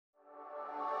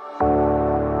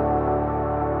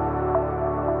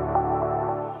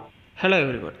Hello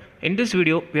everyone. In this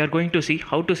video, we are going to see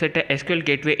how to set a SQL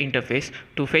gateway interface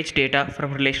to fetch data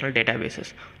from relational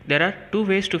databases. There are two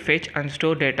ways to fetch and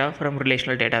store data from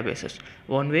relational databases.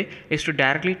 One way is to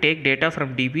directly take data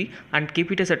from DB and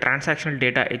keep it as a transactional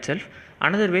data itself.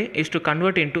 Another way is to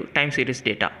convert into time series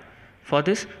data. For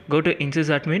this, go to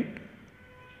InSysAdmin,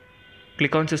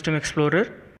 click on System Explorer,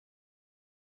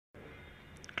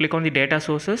 click on the data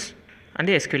sources and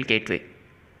the SQL gateway.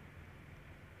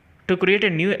 To create a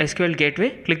new SQL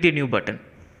gateway, click the New button.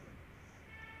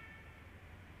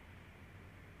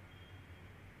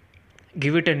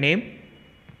 Give it a name.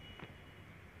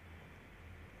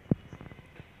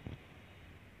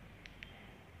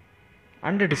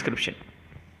 And a description.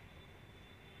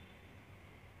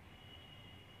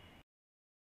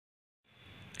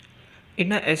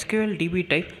 In a SQL DB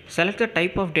type, select the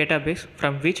type of database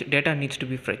from which data needs to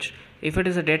be fetched. If it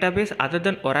is a database other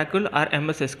than Oracle or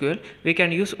MS SQL, we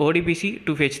can use ODBC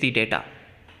to fetch the data.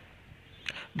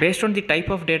 Based on the type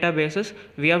of databases,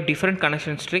 we have different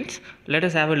connection strings. Let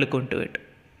us have a look into it.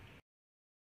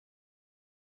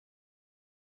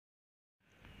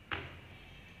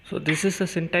 So this is the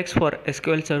syntax for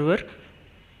SQL Server.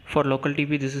 For local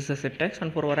DB, this is the syntax,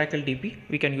 and for Oracle DB,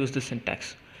 we can use this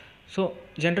syntax. So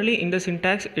generally in the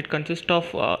syntax, it consists of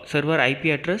server IP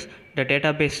address, the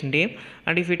database name,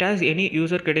 and if it has any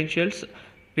user credentials,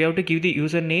 we have to give the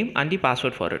username and the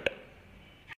password for it.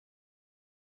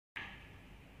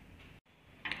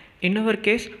 In our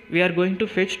case, we are going to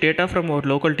fetch data from our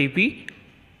local DB.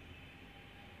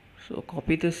 So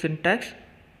copy this syntax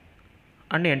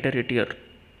and enter it here.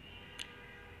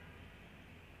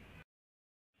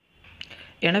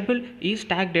 Enable is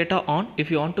tag data on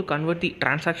if you want to convert the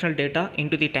transactional data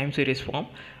into the time series form.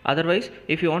 Otherwise,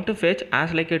 if you want to fetch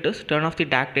as like it is, turn off the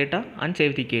tag data and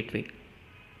save the gateway.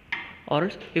 Or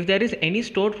else, if there is any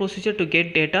stored procedure to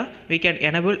get data, we can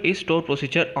enable is store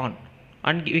procedure on,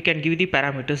 and we can give the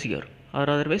parameters here, or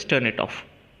otherwise turn it off.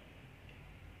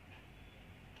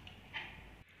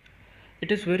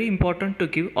 It is very important to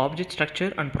give object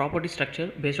structure and property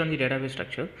structure based on the database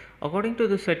structure. According to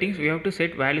the settings, we have to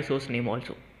set value source name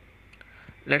also.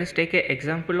 Let us take an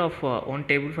example of one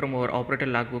table from our operator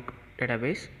logbook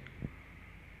database.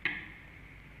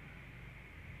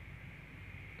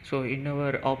 So in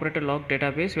our operator log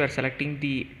database, we are selecting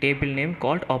the table name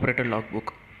called operator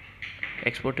logbook.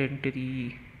 Export it into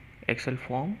the Excel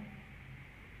form.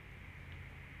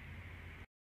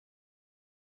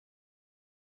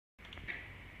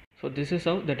 So this is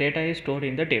how the data is stored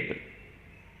in the table.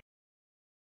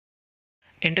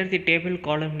 Enter the table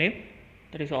column name,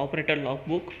 that is operator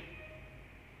logbook.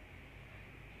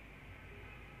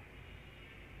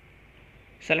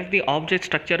 Select the object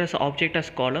structure as object as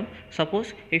column.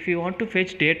 Suppose if you want to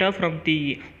fetch data from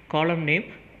the column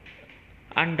name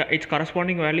and its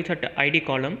corresponding values at ID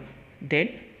column,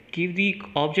 then give the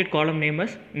object column name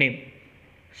as name.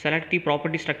 Select the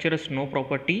property structure as no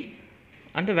property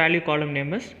and the value column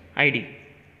name as ID.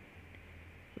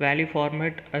 Value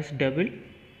format as double.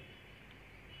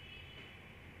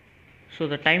 So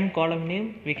the time column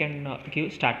name we can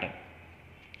give start time.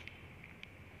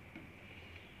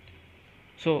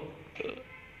 So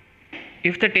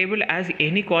if the table has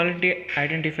any quality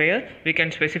identifier, we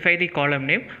can specify the column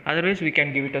name, otherwise we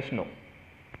can give it as no.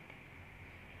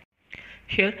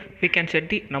 Here we can set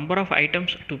the number of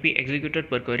items to be executed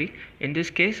per query. In this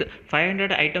case,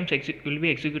 500 items will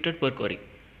be executed per query.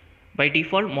 By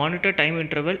default, monitor time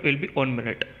interval will be 1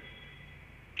 minute.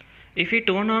 If we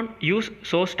turn on use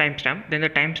source timestamp, then the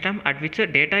timestamp at which the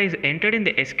data is entered in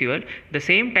the SQL, the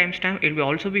same timestamp will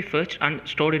also be fetched and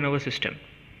stored in our system.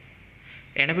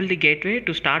 Enable the gateway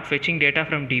to start fetching data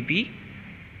from DB.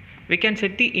 We can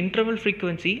set the interval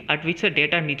frequency at which the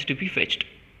data needs to be fetched.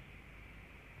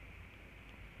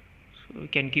 So we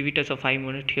can give it as a 5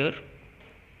 minute here.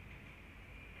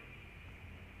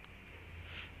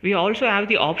 We also have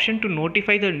the option to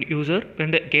notify the user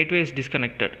when the gateway is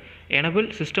disconnected.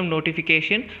 Enable system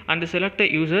notification and select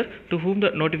the user to whom the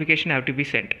notification have to be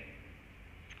sent.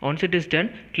 Once it is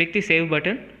done, click the save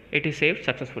button. It is saved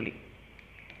successfully.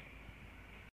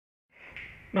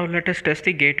 Now let us test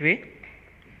the gateway.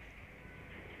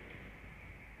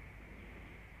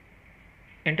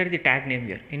 Enter the tag name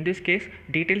here. In this case,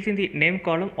 details in the name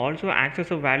column also acts as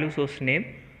a value source name.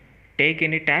 Take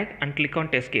any tag and click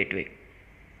on test gateway.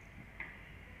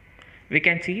 We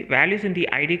can see values in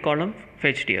the ID column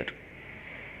fetched here.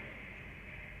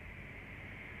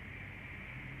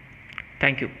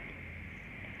 Thank you.